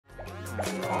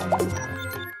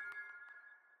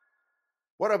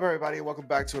What up, everybody? Welcome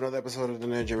back to another episode of the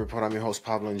Ninja Report. I'm your host,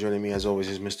 Pablo, and joining me, as always,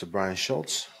 is Mr. Brian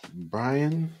Schultz.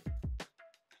 Brian,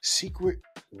 Secret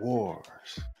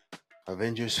Wars,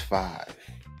 Avengers 5.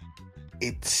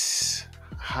 It's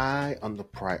high on the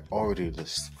priority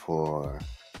list for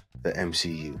the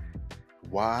MCU.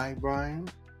 Why, Brian?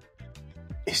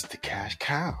 It's the cash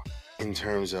cow in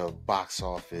terms of box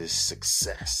office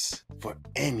success for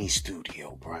any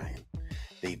studio, Brian.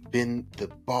 They've been the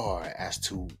bar as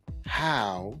to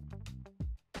how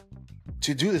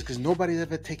to do this because nobody's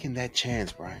ever taken that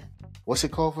chance, Brian. What's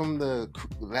it called from the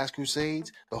Last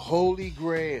Crusades? The Holy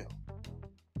Grail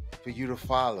for you to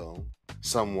follow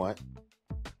somewhat.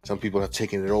 Some people have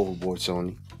taken it overboard,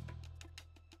 Sony,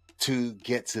 to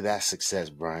get to that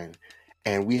success, Brian.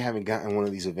 And we haven't gotten one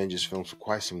of these Avengers films for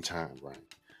quite some time, Brian.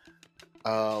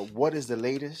 What is the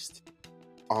latest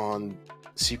on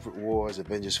Secret Wars,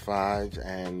 Avengers 5,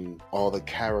 and all the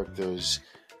characters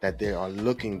that they are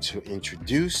looking to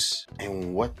introduce,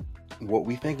 and what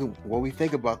we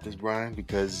think about this, Brian?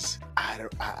 Because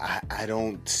I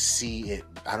don't see it.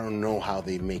 I don't know how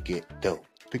they make it dope.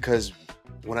 Because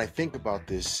when I think about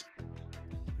this,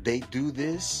 they do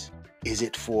this. Is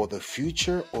it for the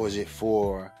future, or is it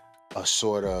for a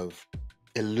sort of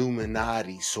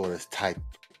Illuminati sort of type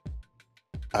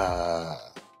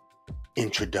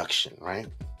introduction, right?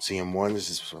 CM1, this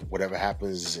is whatever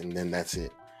happens, and then that's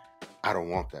it. I don't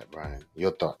want that, Brian.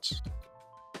 Your thoughts?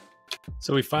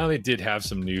 So we finally did have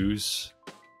some news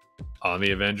on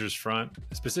the Avengers front,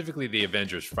 specifically the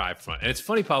Avengers 5 front. And it's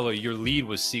funny, Paulo, your lead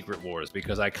was Secret Wars,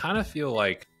 because I kind of feel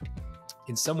like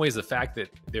in some ways the fact that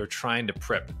they're trying to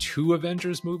prep 2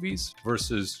 Avengers movies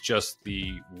versus just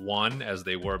the one as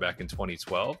they were back in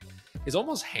 2012 is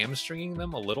almost hamstringing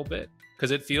them a little bit,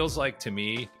 because it feels like, to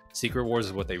me, Secret Wars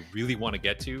is what they really want to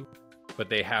get to, but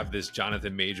they have this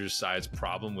Jonathan Majors-sized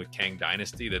problem with Kang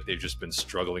Dynasty that they've just been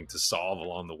struggling to solve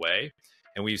along the way.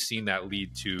 And we've seen that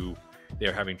lead to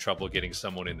they're having trouble getting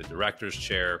someone in the director's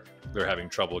chair. They're having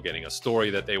trouble getting a story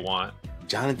that they want.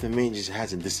 Jonathan Majors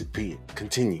hasn't disappeared.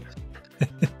 Continue.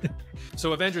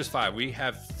 So Avengers 5, we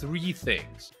have 3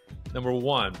 things. Number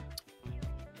 1,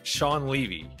 Sean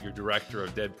Levy, your director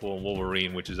of Deadpool and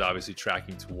Wolverine, which is obviously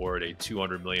tracking toward a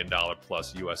 $200 million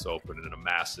plus US Open and a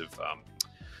massive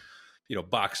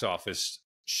box office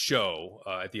show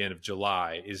at the end of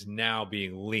July, is now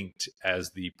being linked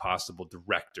as the possible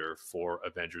director for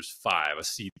Avengers 5, a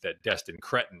seat that Destin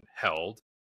Cretton held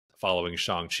following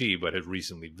Shang-Chi, but had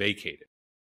recently vacated.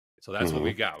 So that's what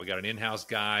we got. We got an in-house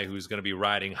guy who's going to be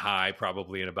riding high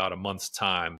probably in about a month's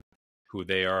time, who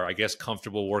they are, I guess,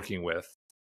 comfortable working with.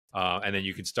 And then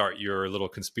you can start your little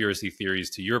conspiracy theories,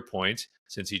 to your point,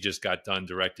 since he just got done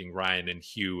directing Ryan and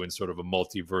Hugh in sort of a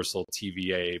multiversal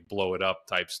TVA blow it up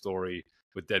type story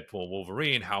with Deadpool and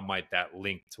Wolverine. How might that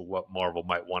link to what Marvel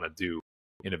might want to do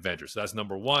in Avengers? So that's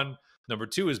number 1. Number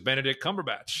 2 is Benedict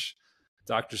Cumberbatch.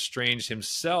 Doctor Strange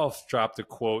himself dropped a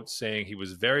quote saying he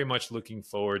was very much looking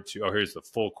forward to, here's the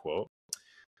full quote.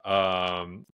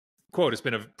 Quote, "It's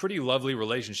been a pretty lovely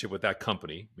relationship with that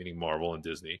company," meaning Marvel and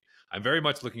Disney. "I'm very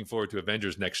much looking forward to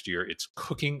Avengers next year. It's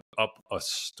cooking up a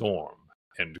storm,"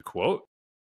 end quote.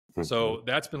 So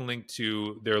that's been linked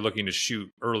to they're looking to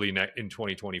shoot early in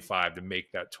 2025 to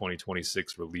make that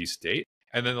 2026 release date.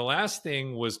 And then the last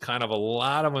thing was kind of a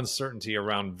lot of uncertainty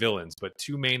around villains, but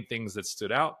 2 main things that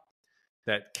stood out: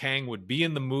 that Kang would be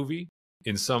in the movie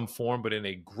in some form, but in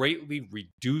a greatly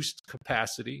reduced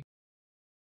capacity.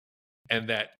 And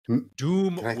that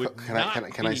Doom would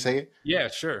not Can I say it? Yeah,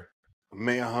 sure.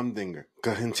 Mayor Humdinger.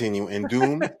 Continue. And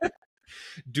Doom?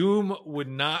 Doom would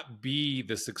not be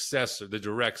the successor, the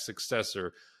direct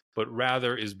successor, but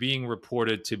rather is being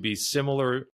reported to be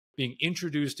similar, being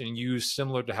introduced and used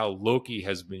similar to how Loki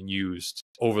has been used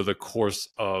over the course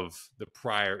of the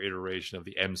prior iteration of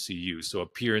the MCU. So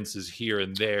appearances here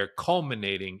and there,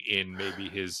 culminating in maybe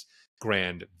his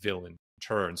grand villain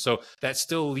turn. So that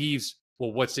still leaves,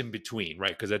 well, what's in between,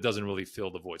 right? Because that doesn't really fill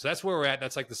the void. So that's where we're at.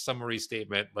 That's like the summary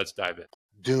statement. Let's dive in.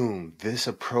 Doom, this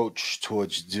approach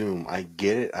towards Doom, I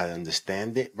get it. I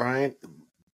understand it, Brian.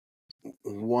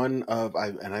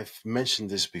 I've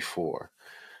mentioned this before.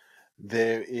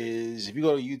 There is, if you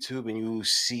go to YouTube and you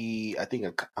see, I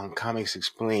think on Comics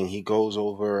Explained, he goes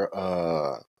over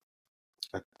a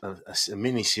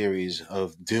mini series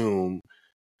of Doom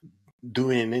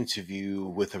doing an interview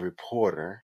with a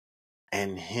reporter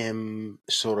and him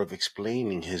sort of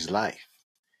explaining his life.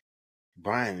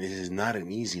 Brian, this is not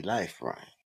an easy life,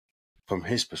 Brian, from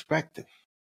his perspective.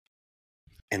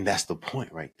 And that's the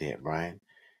point right there, Brian.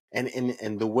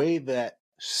 And the way that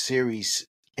series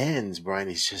ends, Brian,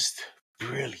 is just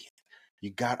brilliant.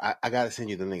 I gotta send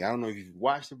you the link. I don't know if you've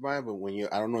watched it, Brian, but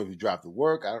I don't know if you dropped the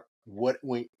work.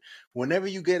 Whenever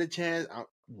you get a chance,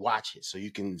 watch it so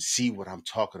you can see what I'm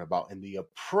talking about and the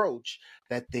approach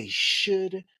that they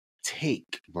should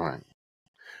take, Brian.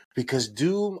 Because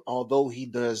Doom, although he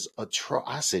does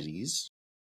atrocities,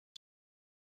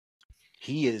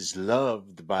 he is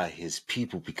loved by his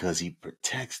people because he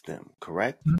protects them,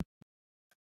 correct? Mhm.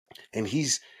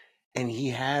 And he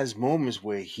has moments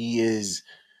where he is,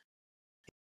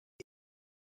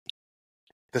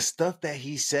 the stuff that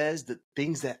he says, the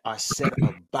things that are said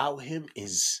about him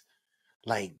is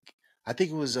like, I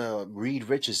think it was Reed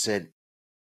Richards said,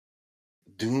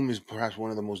 Doom is perhaps one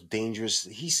of the most dangerous.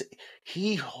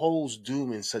 He holds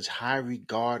Doom in such high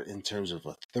regard in terms of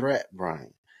a threat,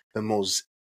 Brian. The most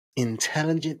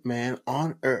intelligent man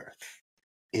on earth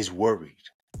is worried.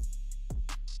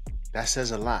 That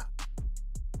says a lot.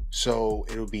 So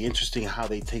it'll be interesting how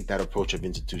they take that approach of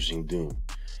introducing Doom.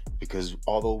 Because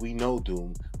although we know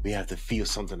Doom, we have to feel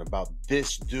something about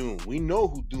this Doom. We know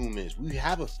who Doom is. We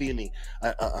have a feeling,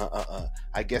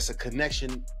 I guess, a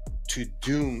connection to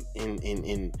Doom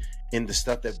in the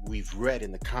stuff that we've read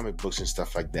in the comic books and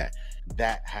stuff like that.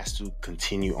 That has to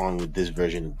continue on with this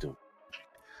version of Doom.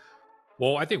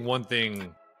 Well, I think one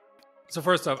thing. So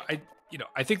first off,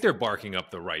 I think they're barking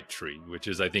up the right tree, which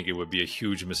is I think it would be a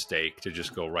huge mistake to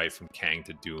just go right from Kang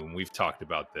to Doom. We've talked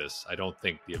about this. I don't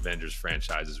think the Avengers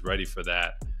franchise is ready for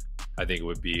that. I think it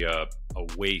would be a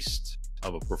waste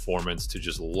of a performance to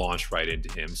just launch right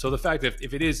into him. So the fact that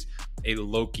if it is a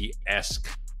Loki-esque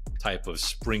type of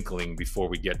sprinkling before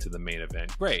we get to the main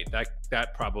event, great.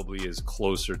 That probably is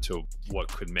closer to what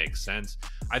could make sense.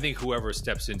 I think whoever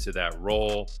steps into that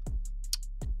role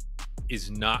is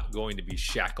not going to be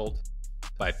shackled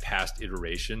by past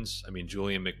iterations. I mean,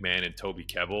 Julian McMahon and Toby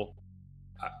Kebbell,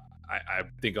 I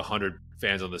think 100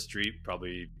 fans on the street,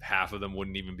 probably half of them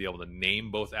wouldn't even be able to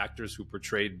name both actors who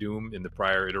portrayed Doom in the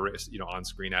prior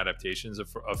on-screen adaptations of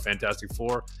Fantastic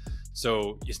Four.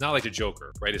 So it's not like the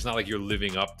Joker, right? It's not like you're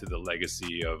living up to the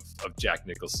legacy of Jack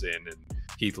Nicholson and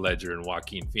Heath Ledger and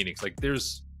Joaquin Phoenix. Like,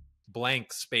 there's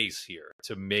blank space here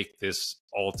to make this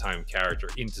all-time character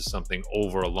into something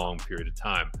over a long period of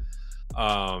time.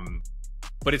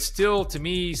 But it still, to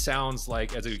me, sounds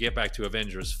like, as we get back to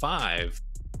Avengers 5,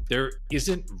 there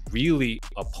isn't really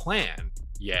a plan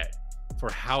yet for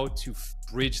how to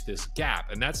bridge this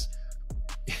gap. And that's,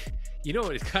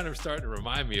 what it's kind of starting to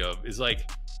remind me of is like,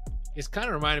 it's kind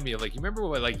of reminded me of, like, you remember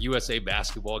what like USA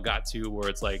basketball got to, where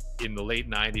it's like in the late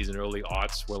 90s and early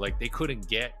aughts where like they couldn't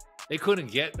get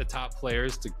the top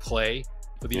players to play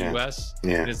for the US.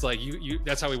 Yeah. And it's like you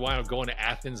that's how we wound up going to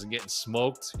Athens and getting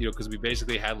smoked, because we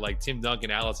basically had like Tim Duncan,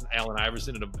 Allen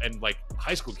Iverson, and like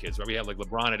high school kids, right? We had like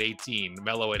LeBron at 18,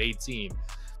 Melo at 18,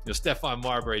 Stephon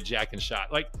Marbury, Jack and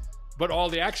shot. Like, but all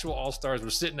the actual all-stars were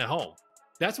sitting at home.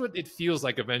 That's what it feels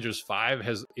like Avengers 5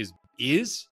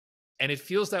 is. And it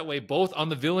feels that way both on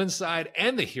the villain side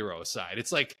and the hero side.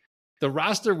 It's like the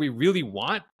roster we really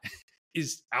want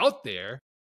is out there,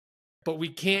 but we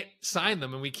can't sign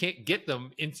them and we can't get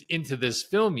them into this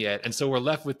film yet. And so we're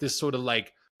left with this sort of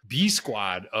like B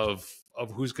squad of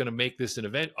who's going to make this an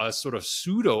event, a sort of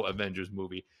pseudo Avengers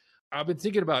movie. I've been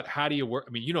thinking about how do you work?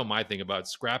 I mean, my thing about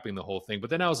scrapping the whole thing,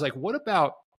 but then I was like, what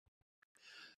about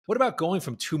going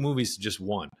from 2 movies to just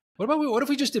 1? What if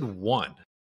we just did 1?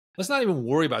 Let's not even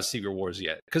worry about Secret Wars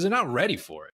yet, because they're not ready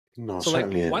for it. No, so like,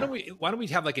 certainly why don't we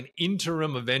have like an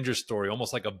interim Avengers story,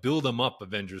 almost like a build 'em up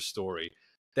Avengers story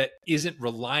that isn't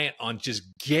reliant on just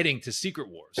getting to Secret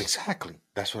Wars? Exactly.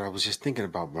 That's what I was just thinking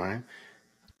about, Brian.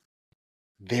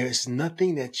 There's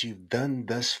nothing that you've done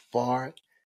thus far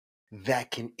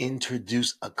that can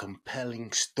introduce a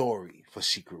compelling story for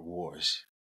Secret Wars.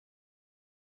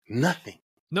 Nothing.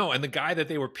 No, and the guy that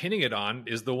they were pinning it on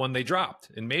is the one they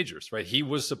dropped in Majors, right? He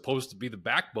was supposed to be the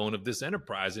backbone of this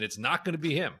enterprise, and it's not going to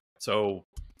be him. So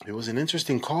it was an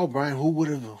interesting call, Brian. Who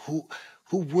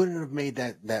wouldn't have made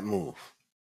that move?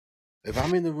 If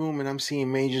I'm in the room and I'm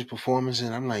seeing Majors' performance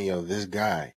and I'm like, yo, this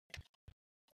guy.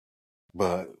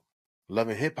 But Love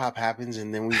and Hip Hop happens,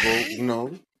 and then we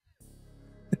go,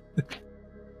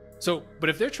 So, but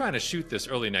if they're trying to shoot this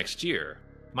early next year,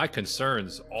 my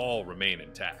concerns all remain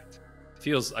intact.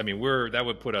 That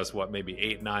would put us, maybe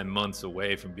 8-9 months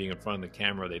away from being in front of the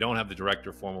camera. They don't have the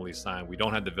director formally signed. We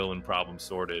don't have the villain problem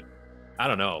sorted. I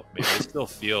don't know. Maybe it still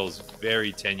feels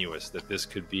very tenuous that this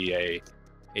could be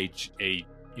a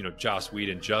Joss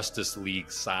Whedon Justice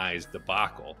League size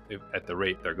debacle at the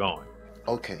rate they're going.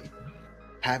 Okay.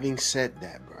 Having said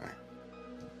that, Brian,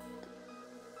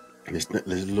 let's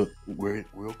look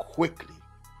real quickly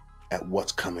at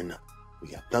what's coming up. We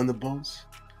got Thunderbolts.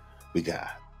 We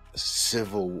got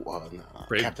Captain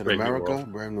Brave New America,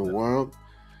 World. Brave New World.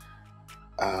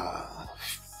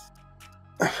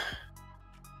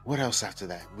 What else after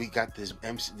that? We got this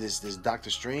Doctor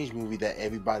Strange movie that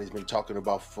everybody's been talking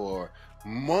about for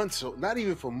months, or not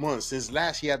even for months. Since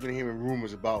last year, I've been hearing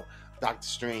rumors about Doctor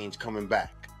Strange coming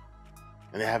back,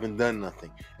 and they haven't done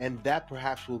nothing. And that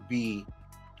perhaps will be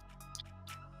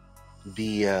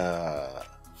the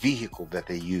vehicle that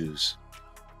they use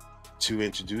to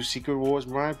introduce Secret Wars,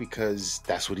 Brian, because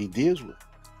that's what he deals with.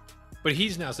 But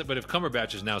he's now said. But if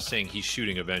Cumberbatch is now saying he's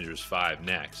shooting Avengers 5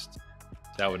 next,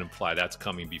 that would imply that's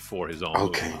coming before his own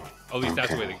movie. At least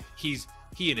that's the way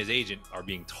he and his agent are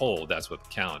being told. That's what the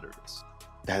calendar is.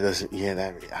 That doesn't. Yeah,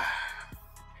 that.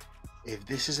 If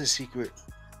this is a secret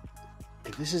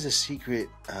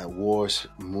Wars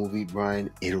movie, Brian,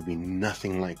 it'll be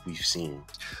nothing like we've seen.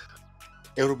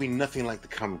 It'll be nothing like the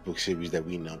comic book series that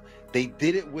we know. They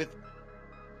did it with.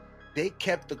 They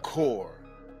kept the core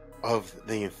of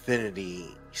the Infinity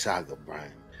Saga,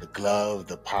 Brian. The glove,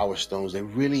 the Power Stones. They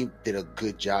really did a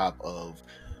good job of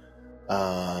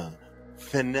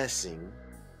finessing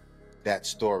that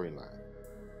storyline.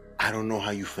 I don't know how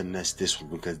you finesse this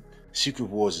one, because Secret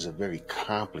Wars is a very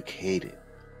complicated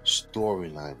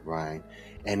storyline, Brian.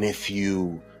 And if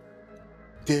you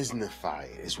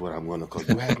Disneyfy it, is what I'm going to call it.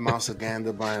 You have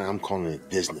Mousaganda, Brian. I'm calling it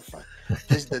Disneyfy.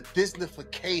 The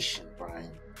Disneyfication,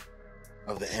 Brian,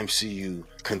 of the MCU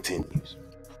continues.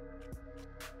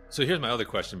 So here's my other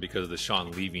question, because of the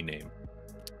Sean Levy name.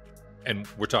 And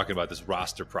we're talking about this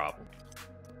roster problem.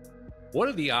 What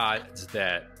are the odds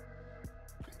that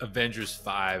Avengers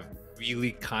 5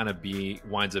 really kind of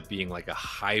winds up being like a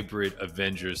hybrid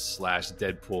Avengers /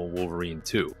 Deadpool Wolverine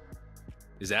 2?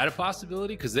 Is that a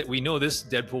possibility? Because we know this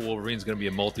Deadpool Wolverine is going to be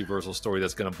a multiversal story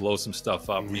that's going to blow some stuff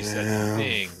up, reset some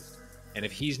things. And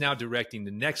if he's now directing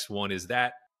the next one, is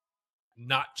that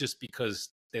not just because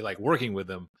they like working with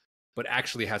him, but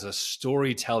actually has a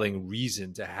storytelling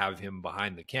reason to have him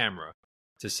behind the camera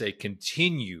to say,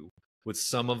 continue with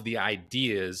some of the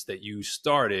ideas that you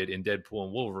started in Deadpool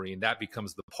and Wolverine? That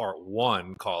becomes the part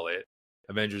 1, call it.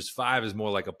 Avengers 5 is more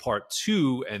like a part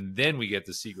 2, and then we get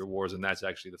the Secret Wars, and that's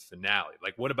actually the finale.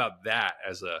 Like, what about that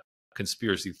as a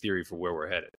conspiracy theory for where we're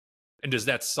headed? And does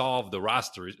that solve the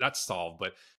roster? Not solve,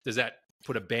 but does that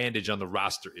put a bandage on the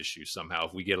roster issue somehow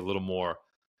if we get a little more,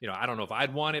 I don't know if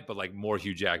I'd want it, but like more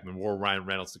Hugh Jackman, more Ryan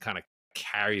Reynolds to kind of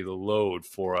carry the load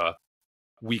for a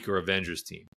weaker Avengers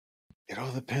team? It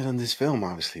all depends on this film,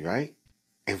 obviously, right?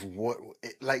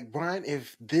 Brian,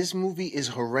 if this movie is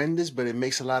horrendous, but it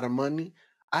makes a lot of money,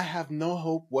 I have no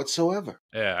hope whatsoever.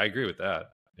 Yeah, I agree with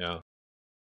that. Yeah.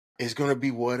 It's going to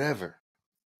be whatever.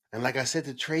 And like I said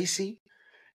to Tracy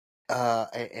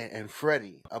and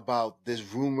Freddie about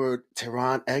this rumored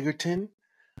Taron Egerton,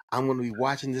 I'm going to be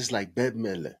watching this like Bette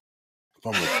Midler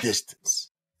from a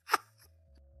distance.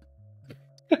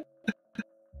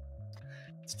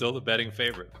 Still the betting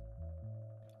favorite.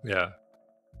 Yeah.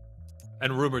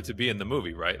 And rumored to be in the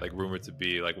movie, right? Like rumored to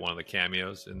be like one of the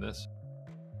cameos in this.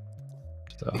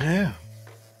 So. Yeah.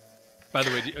 By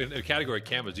the way, in the category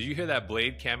cameos, did you hear that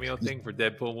Blade cameo thing for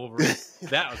Deadpool Wolverine?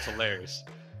 That was hilarious.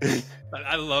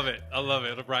 I love it. I love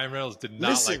it. Ryan Reynolds did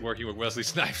not like working with Wesley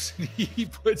Snipes. He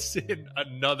puts in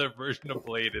another version of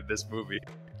Blade in this movie.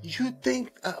 You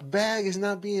think a bag is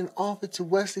not being offered to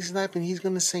Wesley Snipes and he's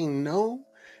going to say no?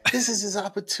 This is his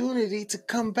opportunity to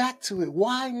come back to it.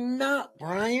 Why not,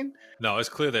 Brian? No, it's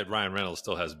clear that Ryan Reynolds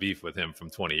still has beef with him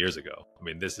from 20 years ago. I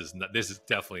mean, this is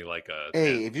definitely like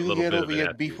if you can get over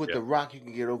your beef with The Rock, you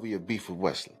can get over your beef with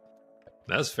Wesley.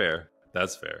 That's fair.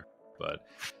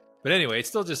 But anyway, it's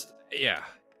still just,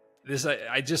 this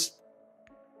I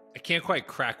can't quite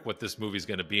crack what this movie's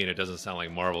going to be, and it doesn't sound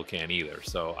like Marvel can either.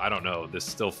 So I don't know. This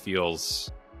still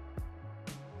feels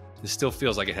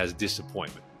like it has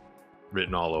disappointment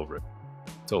written all over it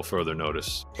till further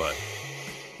notice.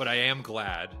 But I am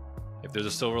glad, if there's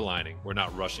a silver lining, we're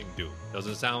not rushing Doom.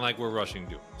 Doesn't sound like we're rushing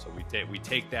Doom. So we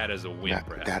take that as a win,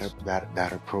 perhaps.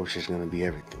 That approach is going to be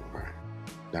everything, Brian.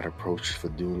 That approach for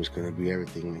Doom is going to be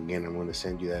everything. Again, I'm going to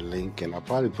send you that link, and I'll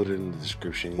probably put it in the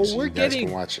description so you guys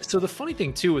can watch it. So the funny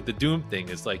thing, too, with the Doom thing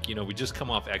is, like, we just come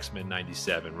off X-Men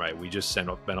 97, right? We just spent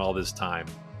all this time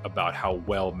about how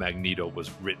well Magneto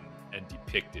was written and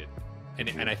depicted.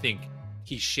 And I think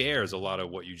he shares a lot of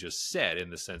what you just said, in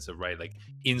the sense of, right, like,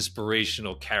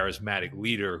 inspirational, charismatic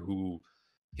leader who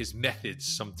his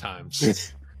methods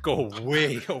sometimes go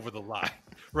way over the line,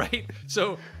 right?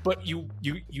 So, but you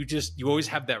always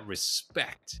have that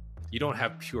respect. You don't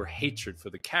have pure hatred for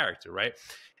the character, right?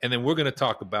 And then we're going to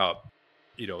talk about,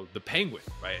 the Penguin,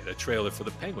 right? The trailer for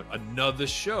the Penguin, another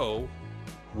show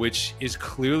which is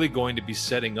clearly going to be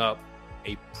setting up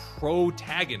a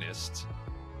protagonist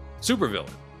supervillain.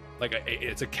 Like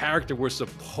it's a character we're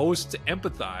supposed to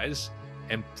empathize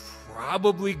and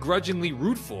probably grudgingly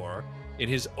root for in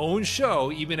his own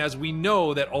show, even as we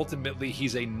know that ultimately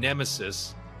he's a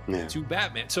nemesis to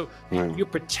Batman. So you're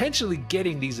potentially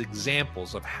getting these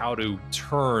examples of how to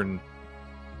turn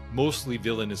mostly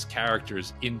villainous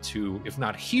characters into, if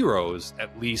not heroes,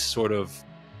 at least sort of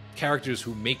characters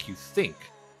who make you think.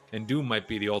 And Doom might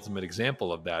be the ultimate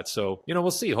example of that. So, you know,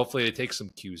 we'll see. Hopefully they take some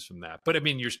cues from that. But I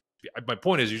mean, my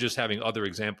point is you're just having other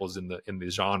examples in the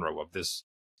genre of this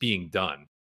being done.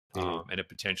 And it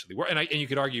potentially worked. And you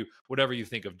could argue whatever you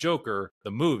think of Joker,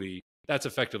 the movie, that's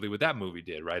effectively what that movie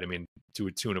did, right? I mean, to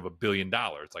a tune of $1 billion,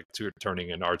 like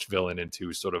turning an arch villain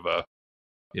into sort of a,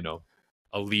 you know,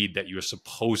 a lead that you're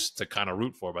supposed to kind of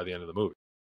root for by the end of the movie.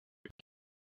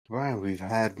 Brian, we've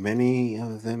had many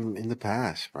of them in the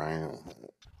past, Brian.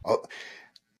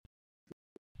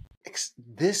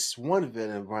 This one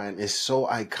villain, Brian, is so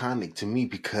iconic to me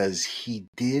because he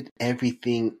did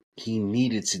everything he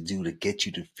needed to do to get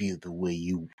you to feel the way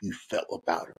you felt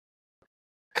about him.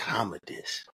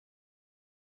 Commodus.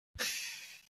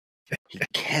 He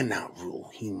cannot rule.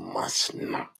 He must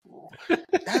not rule.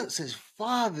 That's his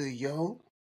father, yo.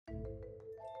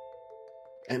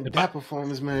 And that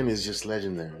performance, man, is just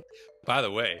legendary. By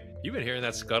the way, you've been hearing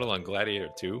that scuttle on Gladiator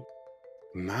 2?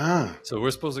 Nah. So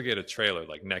we're supposed to get a trailer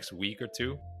like next week or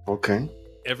two. Okay.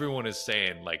 Everyone is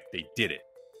saying like they did it.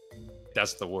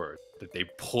 That's the word. That they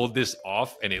pulled this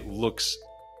off and it looks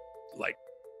like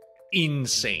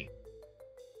insane.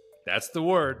 That's the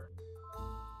word.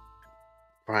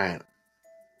 Brian,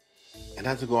 and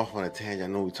not to go off on a tangent, I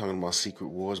know we're talking about Secret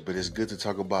Wars, but it's good to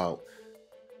talk about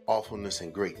awfulness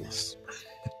and greatness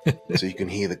so you can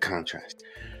hear the contrast.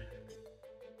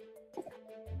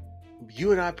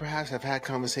 You and I perhaps have had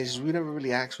conversations. We never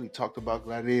really actually talked about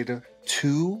Gladiator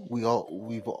 2. We've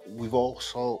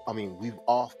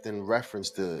often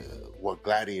referenced what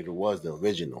Gladiator was, the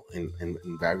original, in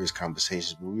various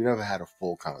conversations, but we never had a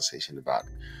full conversation about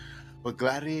it. But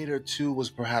Gladiator 2 was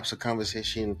perhaps a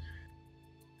conversation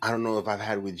I don't know if I've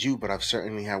had with you, but I've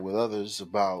certainly had with others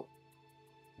about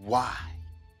why.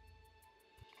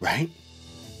 Right?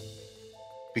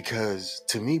 Because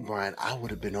to me, Brian, I would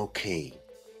have been okay.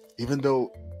 Even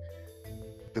though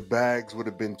the bags would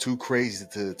have been too crazy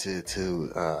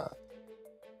to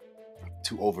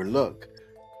overlook.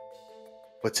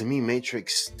 But to me,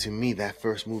 Matrix, that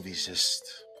first movie is just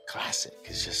classic.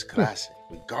 It's just classic,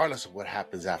 regardless of what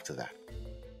happens after that.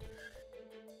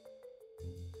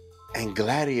 And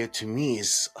Gladiator, to me,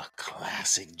 is a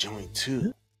classic joint,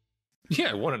 too. Yeah,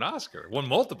 it won an Oscar. Won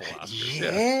multiple Oscars.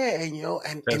 Yeah, and you know,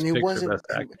 and it wasn't...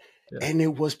 And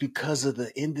it was because of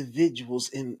the individuals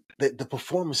in the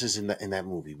performances in that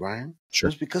movie, Brian. Sure.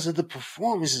 It was because of the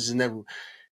performances in that movie.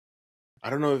 I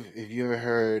don't know if you ever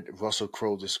heard Russell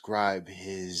Crowe describe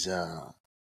his a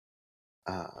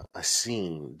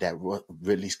scene that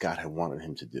Ridley Scott had wanted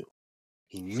him to do.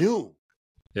 He knew,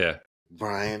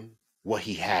 Brian, what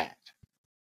he had.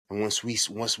 And once we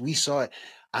saw it,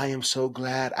 I am so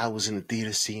glad I was in the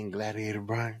theater seeing Gladiator,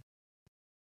 Brian.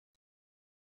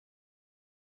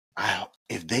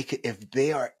 If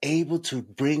they are able to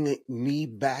bring me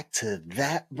back to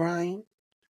that, Brian,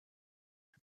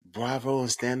 bravo and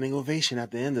standing ovation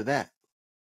at the end of that.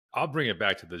 I'll bring it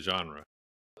back to the genre.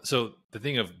 So the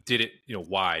thing of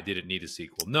why did it need a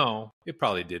sequel? No, it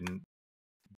probably didn't.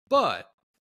 But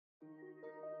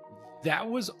that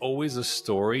was always a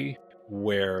story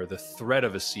where the thread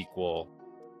of a sequel,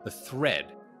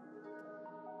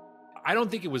 I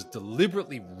don't think it was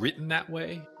deliberately written that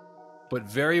way, but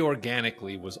very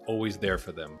organically was always there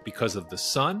for them because of the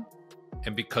sun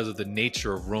and because of the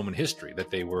nature of Roman history that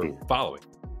they were following.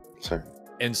 Sorry.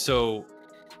 And so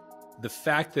the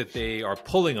fact that they are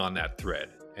pulling on that thread,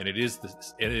 and it is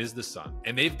the sun,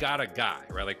 and they've got a guy,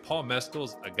 right? Like Paul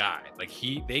Mescal's a guy. Like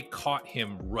they caught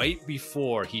him right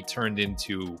before he turned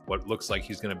into what looks like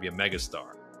he's going to be a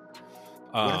megastar.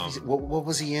 What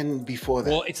was he in before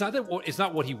that? Well, it's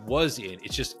not what he was in.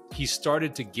 It's just he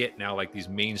started to get now like these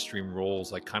mainstream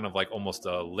roles, like kind of like almost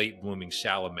a late blooming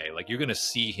Chalamet. Like you're going to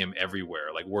see him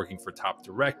everywhere, like working for top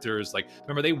directors. Like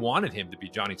remember, they wanted him to be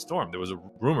Johnny Storm. There was a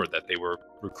rumor that they were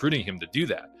recruiting him to do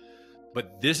that.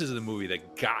 But this is the movie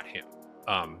that got him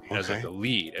as like the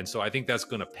lead, and so I think that's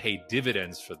going to pay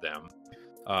dividends for them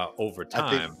over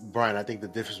time. Brian, I think the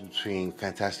difference between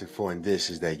Fantastic Four and this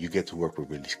is that you get to work with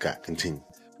Ridley Scott. Continue.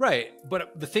 Right,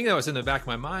 but the thing that was in the back of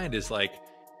my mind is like,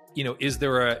 is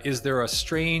there a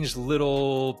strange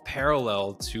little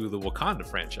parallel to the Wakanda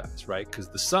franchise, right? Because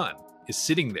the sun is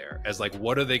sitting there as like,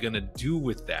 what are they going to do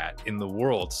with that in the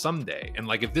world someday? And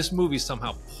like, if this movie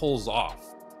somehow pulls off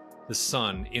the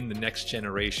son in the next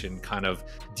generation kind of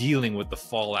dealing with the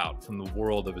fallout from the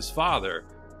world of his father,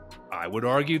 I would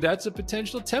argue that's a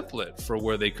potential template for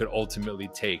where they could ultimately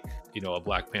take, a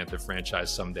Black Panther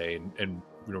franchise someday and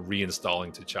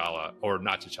reinstalling T'Challa, or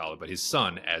not T'Challa, but his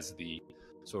son as the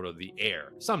sort of the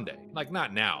heir someday. Like,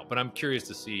 not now, but I'm curious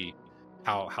to see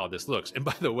how this looks. And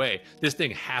by the way, this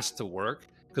thing has to work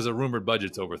because the rumored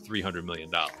budget's over $300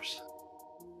 million.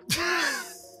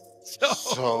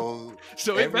 So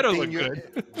it better look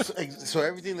good. So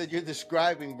everything that you're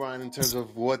describing, Brian, in terms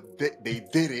of what they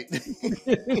did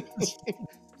it,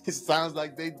 it sounds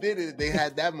like they did it. They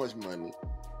had that much money.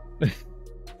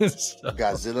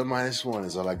 Godzilla -1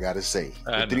 is all I gotta say.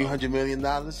 $300 million,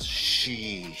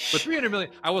 sheesh. But $300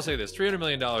 million. I will say this: $300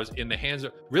 million in the hands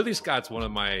of Ridley Scott's one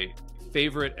of my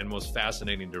favorite and most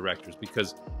fascinating directors,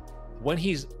 because when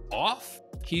he's off,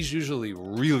 he's usually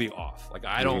really off. Like,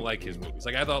 I don't like his movies.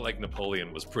 Like, I thought like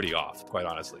Napoleon was pretty off, quite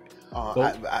honestly.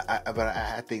 But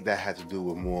I think that had to do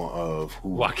with more of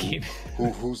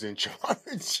who's in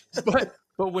charge.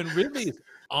 but when Ridley's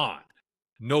on,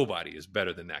 nobody is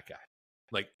better than that guy.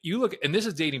 Like, you look, and this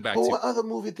is dating back to... What other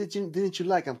movie didn't you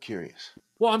like? I'm curious.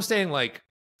 Well, I'm saying, like,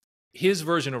 his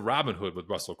version of Robin Hood with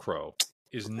Russell Crowe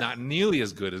is not nearly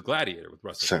as good as Gladiator with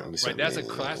Russell Crowe. Right? That's a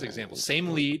classic example. Same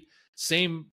lead,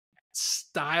 same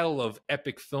style of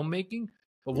epic filmmaking,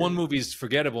 but one movie's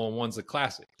forgettable and one's a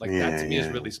classic. Like, that to me is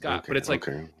Ridley Scott. Okay, but it's like,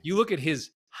 you look at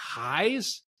his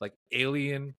highs, like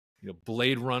Alien,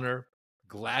 Blade Runner,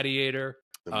 Gladiator,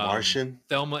 The Martian,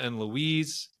 Thelma and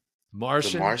Louise,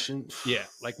 Martian. The Martian. Yeah,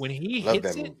 like when he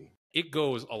hits it, it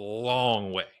goes a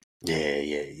long way.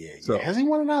 Yeah. So, has he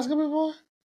won an Oscar before?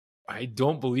 I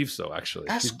don't believe so, actually.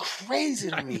 That's crazy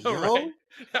to me, right?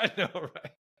 I know,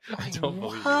 right? I don't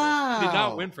believe it. He did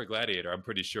not win for Gladiator, I'm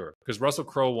pretty sure. Because Russell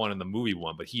Crowe won and the movie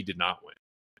won, but he did not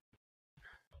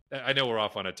win. I know we're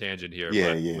off on a tangent here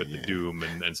with the Doom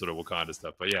and sort of Wakanda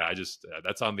stuff. But yeah, I just,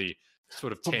 that's on the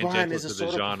sort of tangential to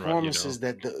the genre. Performances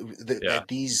that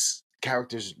these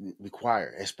characters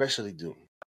require, especially Doom.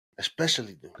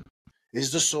 This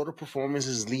is the sort of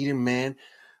performances leading man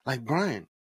like Brian.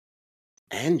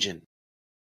 The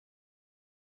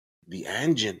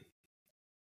Engine.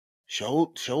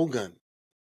 Shogun.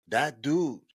 That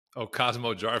dude. Oh,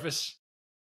 Cosmo Jarvis?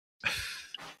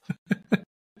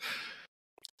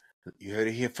 You heard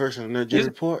it here first on the Nerd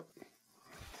Report.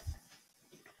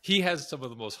 He has some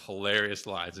of the most hilarious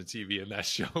lines in TV in that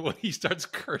show when he starts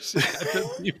cursing at the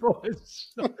people.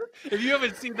 If you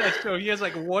haven't seen that show, he has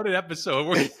like one episode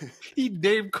where he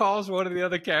name calls one of the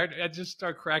other characters. I just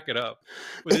start cracking up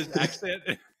with his accent.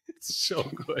 It's so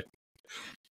good.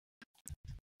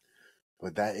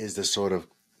 But that is the sort of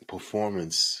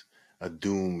performance a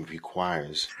Doom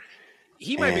requires.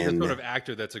 He might be the sort of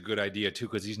actor that's a good idea too,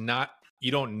 because he's not. You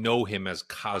don't know him as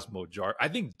Cosmo Jar. I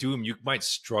think Doom, you might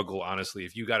struggle, honestly,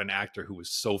 if you got an actor who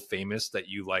was so famous that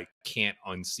you like can't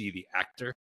unsee the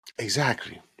actor.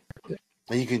 Exactly.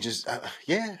 And you can just, man.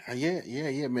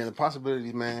 The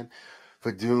possibilities, man,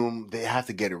 for Doom, they have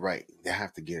to get it right.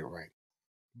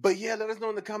 But yeah, let us know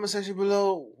in the comment section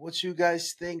below what you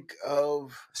guys think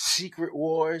of Secret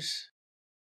Wars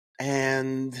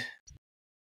and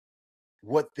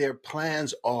what their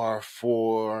plans are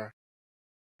for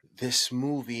this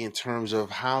movie in terms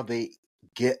of how they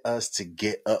get us to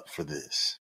get up for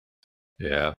this.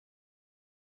 Yeah.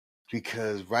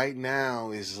 Because right now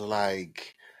is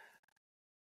like,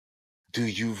 do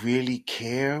you really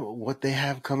care what they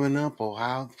have coming up or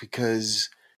how?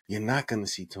 Because you're not going to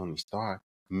see Tony Stark.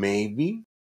 Maybe.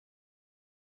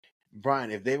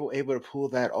 Brian, if they were able to pull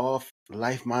that off,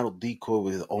 life model decoy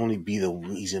would only be the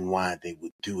reason why they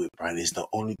would do it, Brian. It's the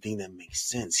only thing that makes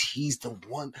sense. He's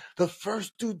the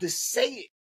first dude to say it.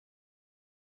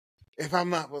 If I'm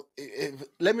not,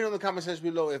 let me know in the comment section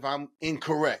below if I'm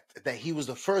incorrect, that he was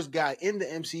the first guy in the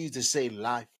MCU to say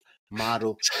life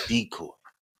model decoy.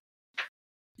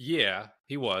 Yeah,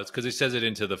 he was, because he says it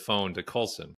into the phone to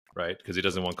Coulson, right? Because he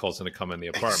doesn't want Coulson to come in the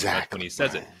apartment. Exactly, that's when he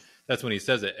says it. That's when he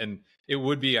says it. And it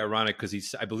would be ironic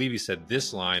because I believe he said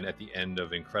this line at the end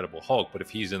of Incredible Hulk. But if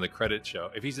he's in the credit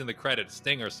show, if he's in the credit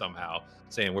stinger somehow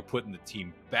saying we're putting the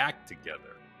team back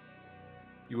together,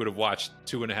 you would have watched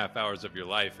 2.5 hours of your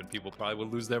life and people probably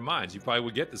would lose their minds. You probably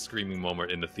would get the screaming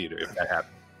moment in the theater if that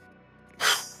happened.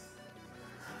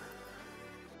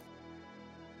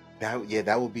 That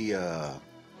would be how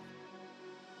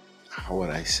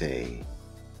would I say,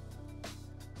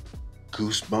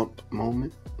 goosebump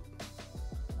moment.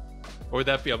 Or would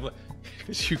that be,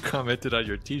 because you commented on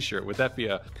your t-shirt, would that be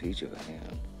a... Peach of a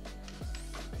hand.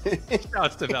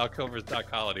 Shouts to Val Kilmer's Doc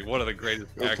Holliday, one of the greatest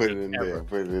I'll actors put it in ever. there.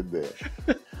 Put it in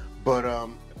there. But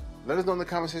let us know in the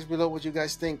comment section below what you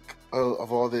guys think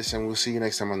of all this, and we'll see you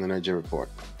next time on the Nerd Report.